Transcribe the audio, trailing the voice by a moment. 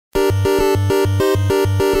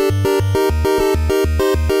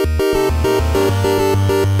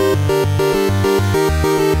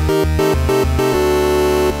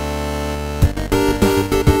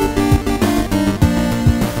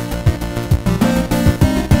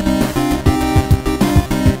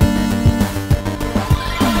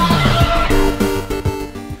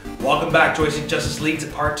welcome back. Joystick Justice League's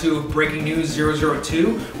part 2 of Breaking News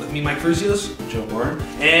 002 with me, Mike Fruzios. Joe Warren.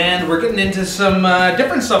 And we're getting into some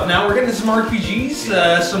different stuff now. We're getting into some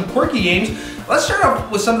RPGs, some quirky games. Let's start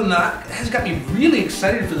off with something that has got me really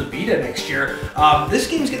excited for the Vita next year. This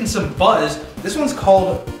game's getting some buzz. This one's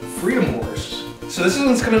called Freedom Wars. So this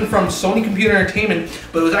one's coming from Sony Computer Entertainment,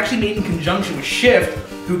 but it was actually made in conjunction with Shift,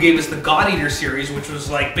 who gave us the God Eater series, which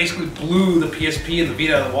was like basically blew the PSP and the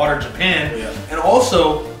Vita out of the water in Japan. Yeah. And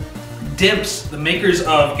also Dimps, the makers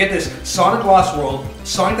of, get this, Sonic Lost World,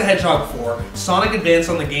 Sonic the Hedgehog 4, Sonic Advance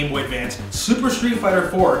on the Game Boy Advance, Super Street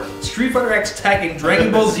Fighter 4, Street Fighter X Tekken,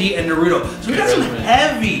 Dragon Ball Z, and Naruto. So we've got some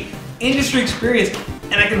heavy industry experience,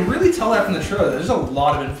 and I can really tell that from the trailer. There's a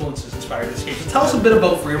lot of influences inspired this game. So tell us a bit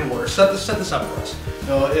about Freedom Wars. Set this up for us.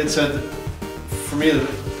 No, it's for me,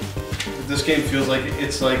 this game feels like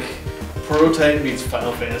it's like Prototype meets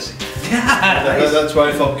Final Fantasy. Yeah, nice. That's what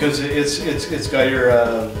I felt, because it's got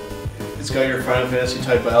your Final Fantasy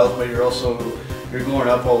type battles, but you're going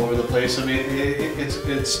up all over the place. I mean,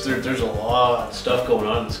 there's a lot of stuff going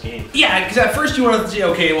on in this game. Yeah, because at first you wanted to say,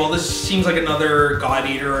 okay, well, this seems like another God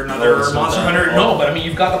Eater or another Monster Hunter. No, but I mean,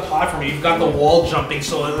 you've got the platforming, you've got the wall jumping,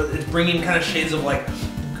 so it's bringing kind of shades of like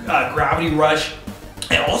Gravity Rush,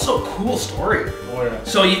 and also a cool story. Oh, yeah.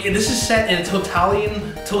 So this is set in a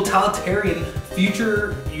totalitarian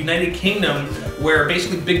future United Kingdom where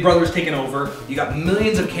basically Big Brother's taken over. You got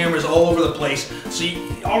millions of cameras all over the place. So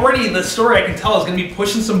already the story I can tell is going to be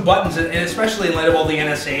pushing some buttons, and especially in light of all the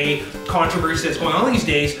NSA controversy that's going on these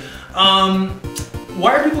days.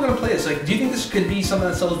 Why are people going to play this? Like, do you think this could be something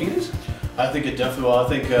that sells Vitas? I think it definitely will. I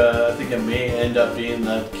think it may end up being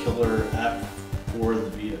that killer app for the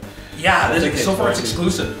Vita. Yeah, so far it's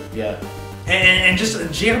exclusive. Yeah. And just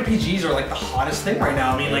JRPGs are like the hottest thing right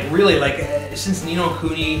now. I mean, like really, like since Ni no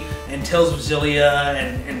Kuni and Tales of Xillia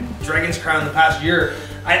and Dragon's Crown in the past year,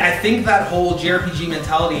 I think that whole JRPG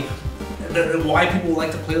mentality, why people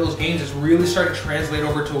like to play those games, is really starting to translate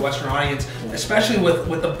over to a Western audience, especially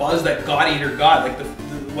with the buzz that God Eater got, like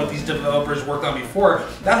what these developers worked on before.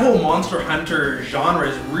 That whole Monster Hunter genre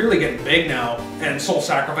is really getting big now, and Soul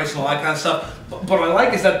Sacrifice and all that kind of stuff. But what I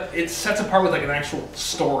like is that it sets apart with like an actual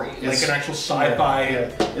story, like an actual sci-fi.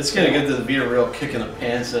 Yeah. It's gonna get the Vita real kick in the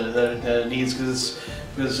pants that it needs, because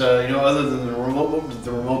you know, other than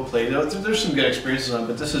the remote play, there's some good experiences on it,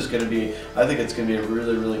 but this is going to be, I think it's going to be a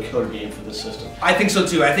really, really killer game for this system. I think so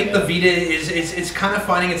too. I think the Vita it's kind of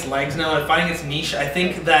finding its legs now, and finding its niche. I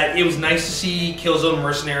think that it was nice to see Killzone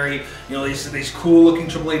Mercenary, you know, these cool looking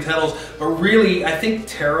AAA titles, but really I think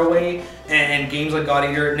Tearaway and games like God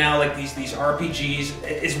Eater, now like these RPGs,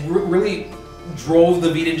 is really drove the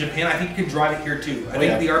Vita in Japan. I think you could drive it here too. I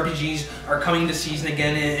think the RPGs are coming into season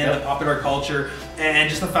again in the popular culture, and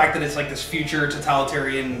just the fact that it's like this future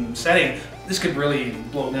totalitarian setting, this could really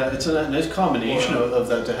blow. Yeah, it's a nice combination of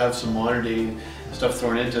that, to have some modern day stuff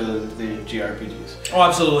thrown into the JRPGs. Oh,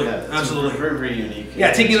 absolutely, yeah, absolutely, very, very unique.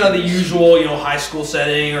 Yeah, taking it out of the usual, you know, high school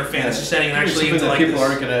setting or fantasy setting, and actually something into that like people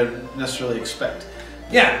aren't going to necessarily expect.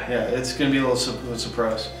 Yeah. Yeah, it's going to be a little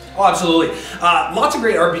surprise. Oh, absolutely. Lots of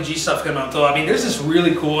great RPG stuff coming out, though. I mean, there's this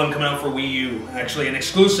really cool one coming out for Wii U, actually, an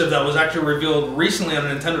exclusive that was actually revealed recently on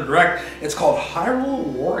a Nintendo Direct. It's called Hyrule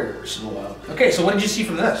Warriors. Oh, wow. Okay, so what did you see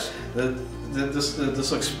from this?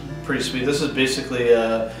 This looks pretty sweet. This is basically,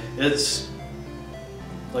 it's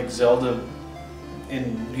like Zelda,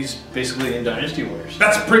 he's basically in Dynasty Warriors.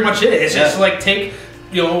 That's pretty much it. It's just like take,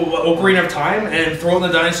 you know, Ocarina of Time and throw in the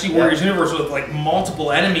Dynasty Warriors universe with like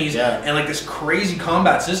multiple enemies and like this crazy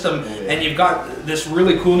combat system, and you've got this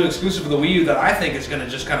really cool new exclusive for the Wii U that I think is going to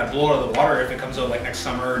just kind of blow it out of the water if it comes out like next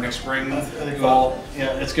summer or next spring, fall.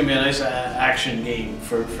 Yeah, it's going to be a nice action game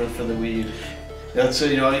for the Wii U. That's,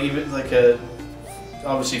 you know, even like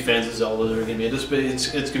obviously fans of Zelda are going to be in this, but it's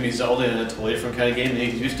going to be Zelda in a totally different kind of game than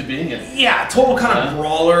he's used to being in. Yeah, total kind of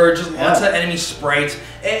brawler, just lots of enemy sprites,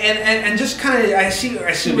 and just kind of I see what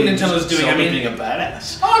Nintendo's doing. Zelda I mean, being a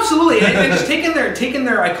badass. Oh, absolutely, and just taking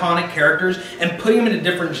their iconic characters and putting them into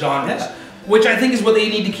different genres. Yeah. Which I think is what they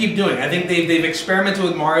need to keep doing. I think they've experimented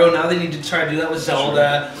with Mario. Now they need to try to do that with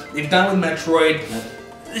Zelda. They've done it with Metroid. Yeah.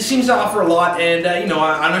 It seems to offer a lot, and you know,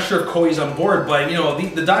 I'm not sure if Koei's on board, but you know,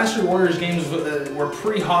 the Dynasty Warriors games were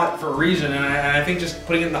pretty hot for a reason, and I think just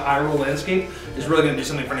putting it in the Hyrule landscape is really going to do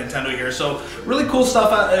something for Nintendo here. So really cool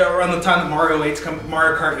stuff around the time that Mario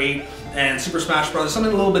Kart 8 and Super Smash Bros.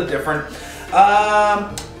 Something a little bit different.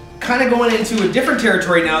 Kind of going into a different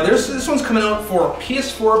territory now. This one's coming out for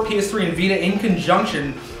PS4, PS3, and Vita in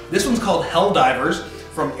conjunction. This one's called Helldivers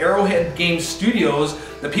from Arrowhead Game Studios.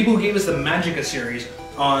 the people who gave us the Magicka series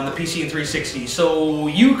on the PC and 360. So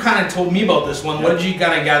you kind of told me about this one. What did you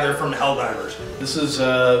kind of gather from Helldivers? This is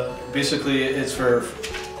basically, it's for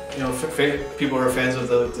people who are fans of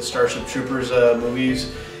the Starship Troopers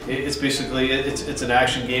movies. It's basically it's an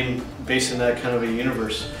action game based in that kind of a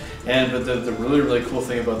universe. But the really cool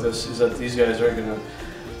thing about this is that these guys are gonna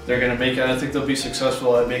make it. I think they'll be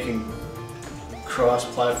successful at making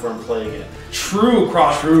cross-platform play again. True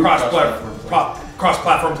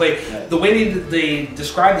cross-platform play. Yeah. The way they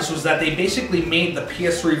described this was that they basically made the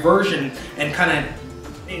PS3 version and kind of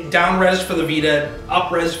down-res for the Vita,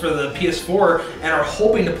 up-res for the PS4, and are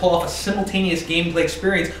hoping to pull off a simultaneous gameplay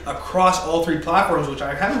experience across all 3 platforms, which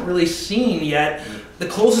I haven't really seen yet. The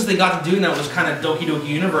closest they got to doing that was kind of Doki Doki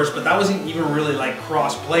Universe, but that wasn't even really like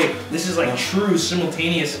cross-play. This is like true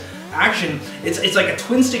simultaneous action. It's like a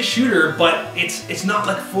twin-stick shooter, but it's not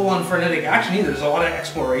like full-on frenetic action either. There's a lot of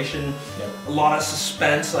exploration, a lot of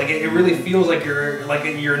suspense. Like it really feels like you're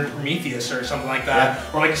in Prometheus or something like that,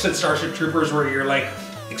 or like I said, Starship Troopers, where you're like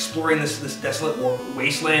exploring this desolate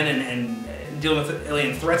wasteland and dealing with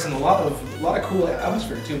alien threats, and a lot of cool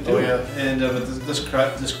atmosphere too. Oh yeah, and but this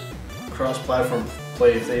cross-platform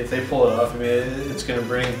play, if they pull it off, I mean, it's going to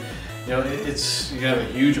bring, you're going to have a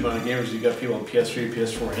huge amount of gamers. You've got people on PS3,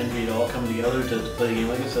 PS4, and Vita all come together to play a game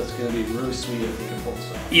like this. That's going to be really sweet if they can pull this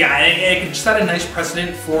off. Yeah, and it could set a nice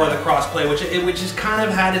precedent for the crossplay, which has kind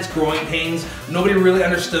of had its growing pains. Nobody really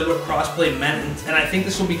understood what crossplay meant, and I think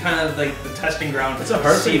this will be kind of like the testing ground. It's a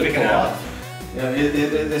hard thing to pull off. Yeah,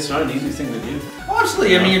 it's not an easy thing to do. Oh,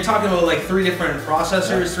 absolutely. I mean, you're talking about like 3 different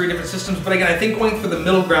processors, 3 different systems. But again, I think going for the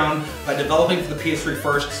middle ground by developing for the PS3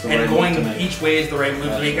 first and going each way is the right move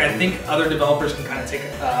to make. I think other developers can kind of take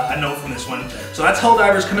a note from this one. So that's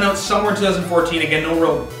Helldivers coming out somewhere in 2014. Again, no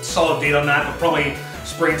real solid date on that, but probably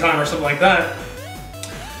springtime or something like that.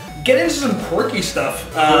 Get into some quirky stuff.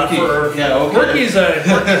 Quirky is a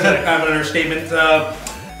kind of an understatement.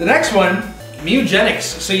 The next one. Mew-Genics.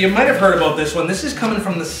 So you might have heard about this one. This is coming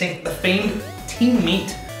from the famed Team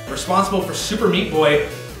Meat, responsible for Super Meat Boy.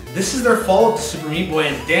 This is their follow-up to Super Meat Boy,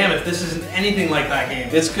 and damn if this isn't anything like that game.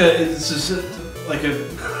 It's good. It's just like they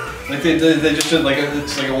just did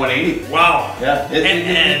it's like a 180. Wow. Yeah.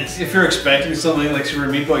 And if you're expecting something like Super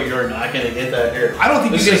Meat Boy, you're not going to get that here. I don't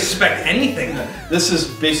think you can expect anything. This is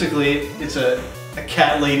basically a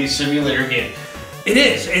cat lady simulator game. It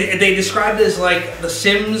is. They described it as like The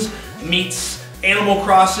Sims meets Animal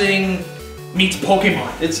Crossing meets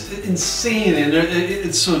Pokemon. It's insane, and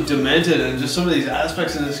it's so demented, and just some of these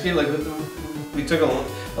aspects in this game. Like we took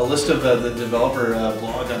a list of the developer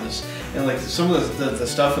blog on this, and like some of the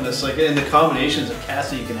stuff in this, like in the combinations of cats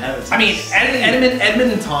that you can have. It's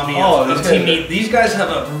Edmund and Tommy of Team Meat. These guys have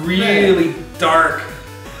a really dark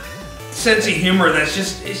sense of humor that's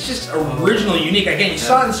just original, unique. Again, you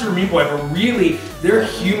saw it in Super Meat Boy, but really their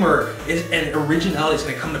humor and originality is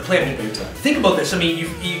going to come to play. I mean, think about this. I mean,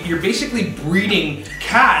 you're basically breeding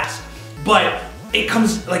cats, but it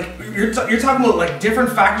comes like you're talking about like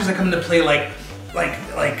different factors that come into play, like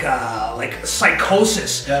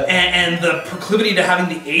psychosis and the proclivity to having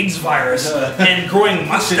the AIDS virus and growing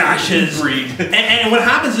mustaches. and what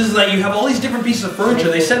happens is that you have all these different pieces of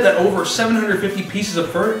furniture. They said that over 750 pieces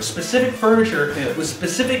of specific furniture with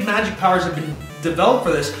specific magic powers have been developed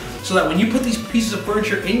for this, so that when you put these pieces of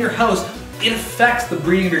furniture in your house, it affects the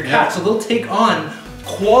breeding of your cat. So they'll take on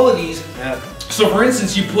qualities. So for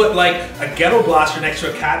instance, you put like a ghetto blaster next to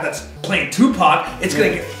a cat that's playing Tupac, it's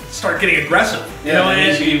gonna start getting aggressive. You know,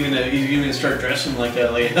 and he's gonna start dressing like a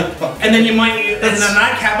and then then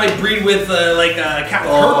that cat might breed with like a cat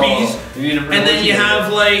with herpes, and then you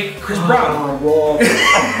have like Chris Brown.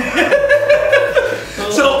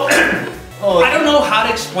 So I don't know how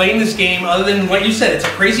to explain this game other than what you said. It's a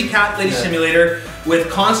crazy cat lady simulator with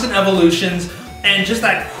constant evolutions and just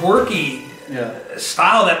that quirky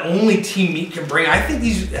style that only Team Meat can bring. I think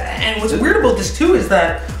and what's weird about this too is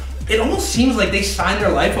that it almost seems like they signed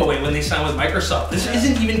their life away when they signed with Microsoft. This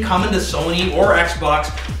isn't even coming to Sony or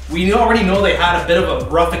Xbox. We already know they had a bit of a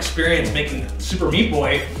rough experience making Super Meat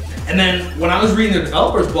Boy. And then when I was reading their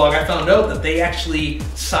developers blog, I found out that they actually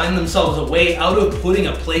signed themselves away out of putting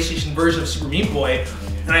a PlayStation version of Super Meat Boy.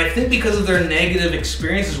 And I think because of their negative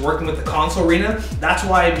experiences working with the console arena, that's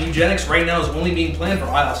why Mew-Genics right now is only being planned for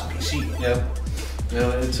iOS and PC. Yeah.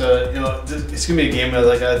 It's it's gonna be a game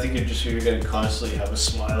that I think you're gonna constantly have a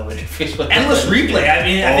smile on your face. Endless replay. I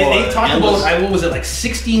mean, they talked about what was it, like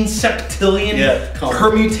 16 septillion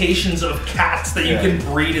permutations of cats that you can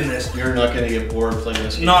breed in this. You're not gonna get bored playing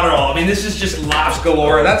this game. Not at all. I mean, this is just laughs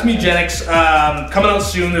galore. That's Mew-Genics coming out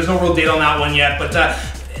soon. There's no real date on that one yet, but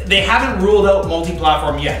they haven't ruled out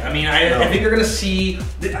multi-platform yet. I mean, I think they're going to see.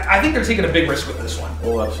 I think they're taking a big risk with this one.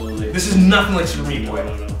 Oh, absolutely. This is nothing like Super Meat Boy.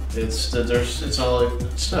 No. It's not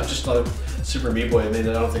just like Super Meat Boy. I mean,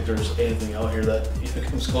 I don't think there's anything out here that even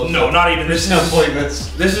comes close. No, not even. This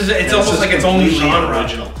is. It's almost like its own genre.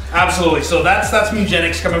 Original. Absolutely. So that's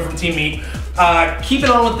Mew-Genics coming from Team Meat. Keeping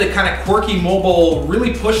on with the kind of quirky mobile,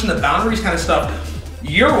 really pushing the boundaries kind of stuff.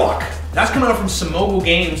 Yurwalk. That's coming out from Simogo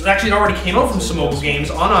Games. Actually, it already came out from Simogo Games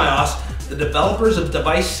on iOS. The developers of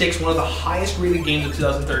Device 6, one of the highest rated games of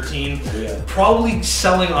 2013. Yeah. Probably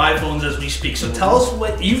selling iPhones as we speak. So tell us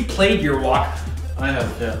what you've played Yurwalk. I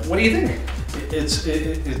have, yeah. What do you think? It's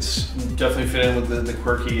definitely fit in with the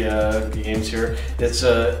quirky games here. It's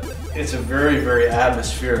a very, very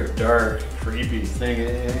atmospheric, dark, creepy thing,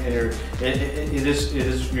 and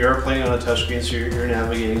you are playing on a touchscreen, so you're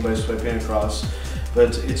navigating by swiping across.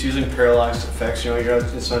 But it's using parallax effects. You know,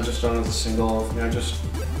 it's not just on a single. You know, just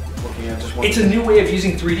looking at just one. It's a new way of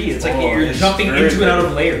using 3D. It's like you're jumping into and out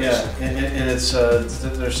of layers. Yeah, and it's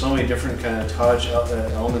there's so many different kind of touch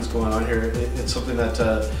elements going on here. It's something that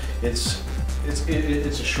it's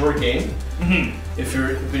a short game. Mm-hmm. If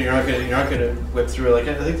you're not gonna whip through it. Like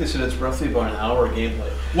I think they said it's roughly about an hour gameplay.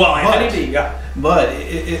 Well, yeah. But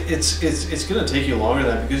it's gonna take you longer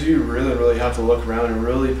than that because you really have to look around and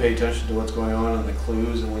really pay attention to what's going on and the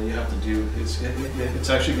clues and what you have to do. It's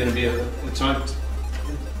actually gonna be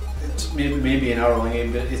it's maybe an hour long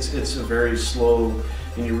game, but it's a very slow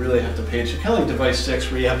and you really have to pay attention. Kind of like Device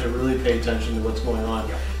 6 where you have to really pay attention to what's going on.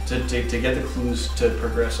 Yeah. To get the clues to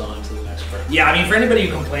progress on to the next part. Yeah, I mean, for anybody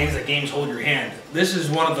who complains that games hold your hand, this is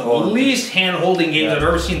one of the least hand-holding games I've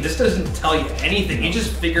ever seen. This doesn't tell you anything. You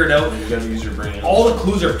just figure it out. You gotta use your brain. All the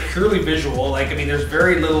clues are purely visual. Like, I mean, there's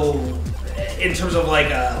very little in terms of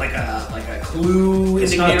like a clue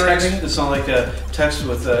indicator. It's not like a text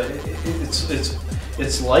with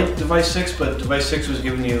it's like Device 6, but Device 6 was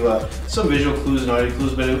giving you some visual clues and audio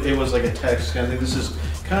clues, but it was like a text kind of thing. This is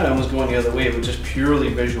kind of almost going the other way, but just purely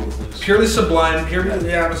visual clues. Purely sublime,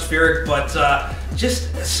 purely atmospheric, but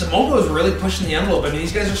just Simogo is really pushing the envelope. I mean,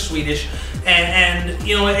 these guys are Swedish, and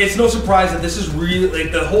you know, it's no surprise that this is really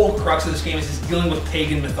like the whole crux of this game is dealing with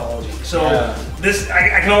pagan mythology. So this,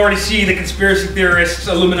 I can already see the conspiracy theorists,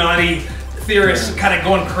 Illuminati theorists, kind of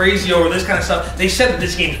going crazy over this kind of stuff. They said that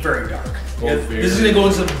this game's very dark. This is going to go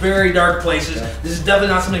into some very dark places. Yeah. This is definitely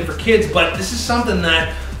not something for kids, but this is something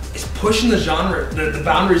that is pushing the genre, the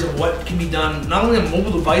boundaries of what can be done, not only on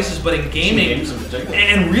mobile devices, but in gaming,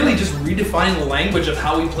 and really just redefining the language of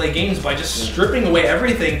how we play games by just stripping away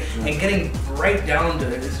everything and getting right down to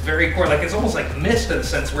its very core. Like, it's almost like Myst in a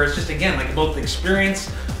sense, where it's just, again, like about the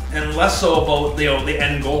experience and less so about the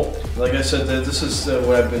end goal. Like I said, this is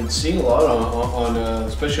what I've been seeing a lot on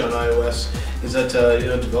especially on iOS, is that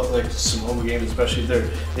develop like some mobile games, especially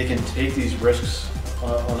they can take these risks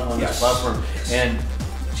on this platform, and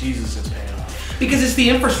Jesus, it's paying off. Because it's the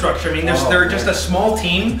infrastructure. I mean, they're just a small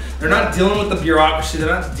team. They're not dealing with the bureaucracy. They're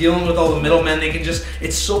not dealing with all the middlemen. They can just,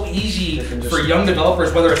 it's so easy for young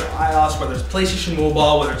developers, whether it's iOS, whether it's PlayStation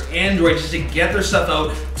Mobile, whether it's Android, just to get their stuff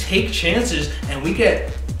out, take chances, and we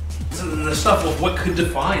get the stuff of what could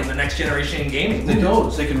define the next generation in gaming. They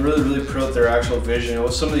can really put out their actual vision. You know,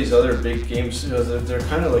 with some of these other big games, you know, they're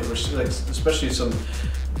kind of like especially some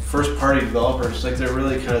first-party developers, like they're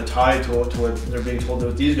really kind of tied to what they're being told.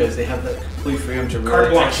 With these guys, they have that complete freedom to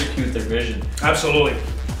really execute their vision. Absolutely.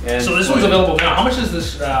 And so this one's available now. How much is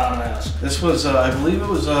this on iOS? This was, I believe it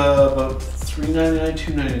was about $3.99,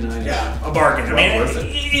 $2.99. Yeah, a bargain. I mean, worth it.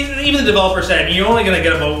 Even the developer said you're only going to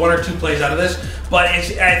get about 1 or 2 plays out of this, but I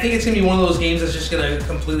think it's going to be one of those games that's just going to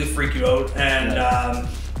completely freak you out,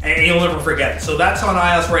 and you'll never forget it. So that's on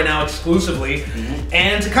iOS right now exclusively. Mm-hmm.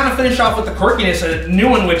 And to kind of finish off with the quirkiness, a new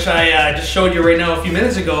one which I just showed you right now a few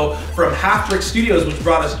minutes ago from Half Brick Studios, which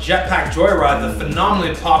brought us Jetpack Joyride, the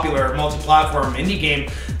phenomenally popular multi-platform indie game.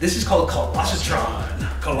 This is called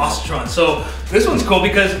Colossatron. So this one's cool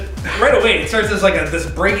because right away it starts as like this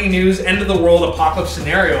breaking news, end of the world apocalypse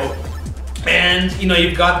scenario, and you know,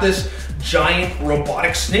 you've got this giant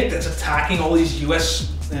robotic snake that's attacking all these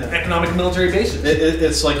U.S. economic and military bases.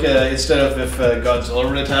 It's like instead of if Godzilla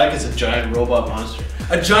would attack, it's a giant robot monster.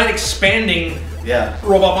 A giant expanding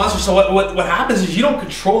robot monster. So what happens is you don't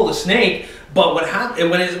control the snake, but when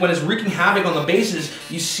it's wreaking havoc on the bases,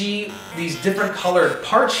 you see these different colored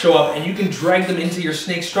parts show up, and you can drag them into your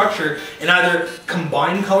snake structure and either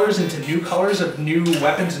combine colors into new colors of new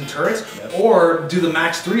weapons and turrets, or do the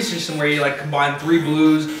Max 3 system where you like combine 3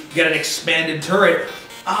 blues, get an expanded turret.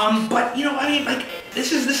 But you know, I mean, like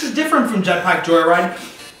this is different from Jetpack Joyride.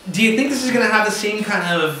 Do you think this is going to have the same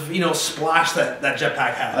kind of, you know, splash that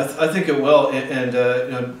Jetpack had? I think it will, and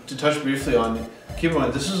you know, to touch briefly on, keep in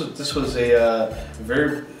mind this was a this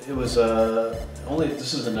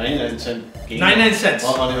is a 99-cent game. 99 cents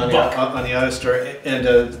on the iOS store, and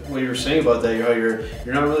what you were saying about that, how you're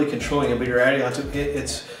not really controlling it, but you're adding onto it.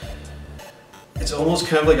 It's almost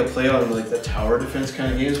kind of like a play on like the tower defense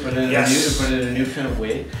kind of games, but in a new kind of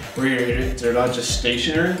way, where they're not just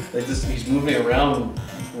stationary. Like this, he's moving around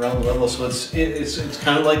the level, so it's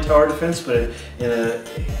kind of like tower defense, but in a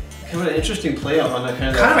kind of an interesting play on that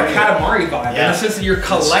kind of a Katamari vibe, in the sense that you're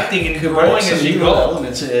collecting and growing as you go.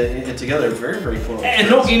 Elements together, very, very cool. And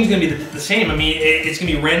no game's gonna be the same. I mean, it's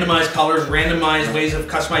gonna be randomized colors, randomized ways of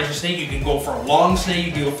customizing your snake. You can go for a long snake,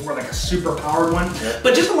 you can go for like a super powered one.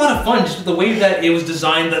 But just a lot of fun, just the way that it was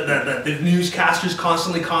designed, that the newscasters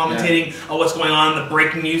constantly commentating on what's going on, the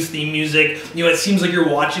breaking news theme music. You know, it seems like you're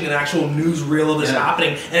watching an actual newsreel of this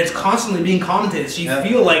happening, and it's constantly being commentated, so you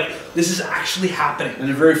feel like this is actually happening. In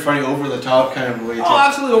a very funny, over-the-top kind of way. Oh,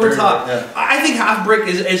 absolutely over-the-top. I think Half Brick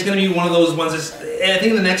is going to be one of those ones that's, I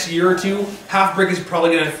think in the next year or two, Half Brick is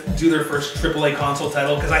probably going to do their first AAA console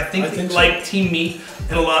title, because I think like Team Meat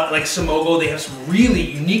and a lot like Simogo, they have some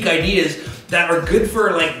really unique ideas that are good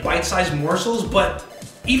for like bite-sized morsels, but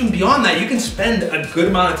even beyond that, you can spend a good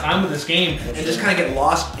amount of time with this game and just kind of get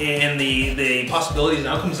lost in the possibilities and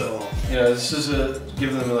outcomes of it all. Yeah, this is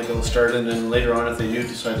give them like a little start, and then later on, if they do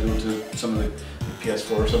decide to go to some of the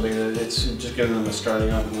PS4 or something, it's just giving them a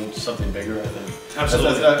starting on to something bigger, I think.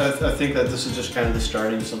 Absolutely. I think that this is just kind of the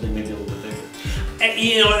starting of something maybe a little bit bigger. And,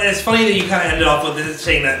 you know, it's funny that you kind of ended off with this,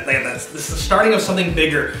 saying that this is the starting of something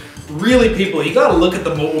bigger. Really, people, you got to look at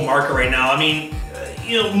the mobile market right now. I mean,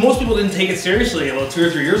 you know, most people didn't take it seriously about 2 or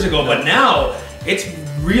 3 years ago, but now it's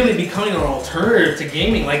really becoming an alternative to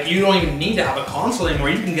gaming. Like, you don't even need to have a console anymore.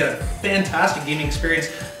 You can get a fantastic gaming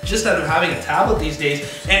experience just out of having a tablet these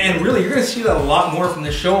days. And really, you're going to see that a lot more from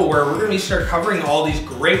this show, where we're going to start covering all these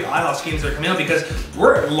great iOS games that are coming out, because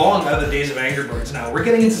we're long out of the days of Angry Birds now. We're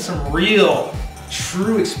getting into some real,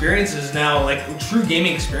 true experiences now, like true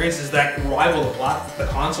gaming experiences that rival the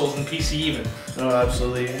consoles and PC even. No,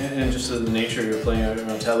 absolutely, and just the nature you're playing on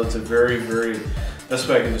a tablet, it's a very, very, that's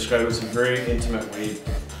what I can describe it, it's a very intimate way to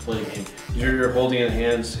play a game. You're holding it in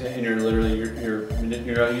hands, and you're literally,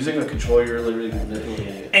 you're not using a controller, you're literally manipulating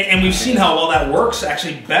it. And we've seen how well that works,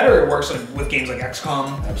 actually better it works with games like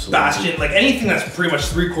XCOM, Bastion, like anything that's pretty much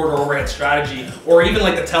 3/4 overhead strategy, or even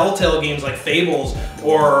like the Telltale games like Fables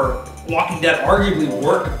or Walking Dead arguably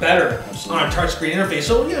work better on a touchscreen interface.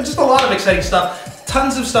 So, you know, just a lot of exciting stuff.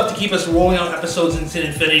 Tons of stuff to keep us rolling out episodes into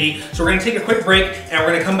infinity. So we're going to take a quick break, and we're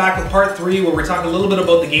going to come back with part 3, where we're talking a little bit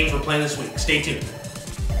about the games we're playing this week. Stay tuned.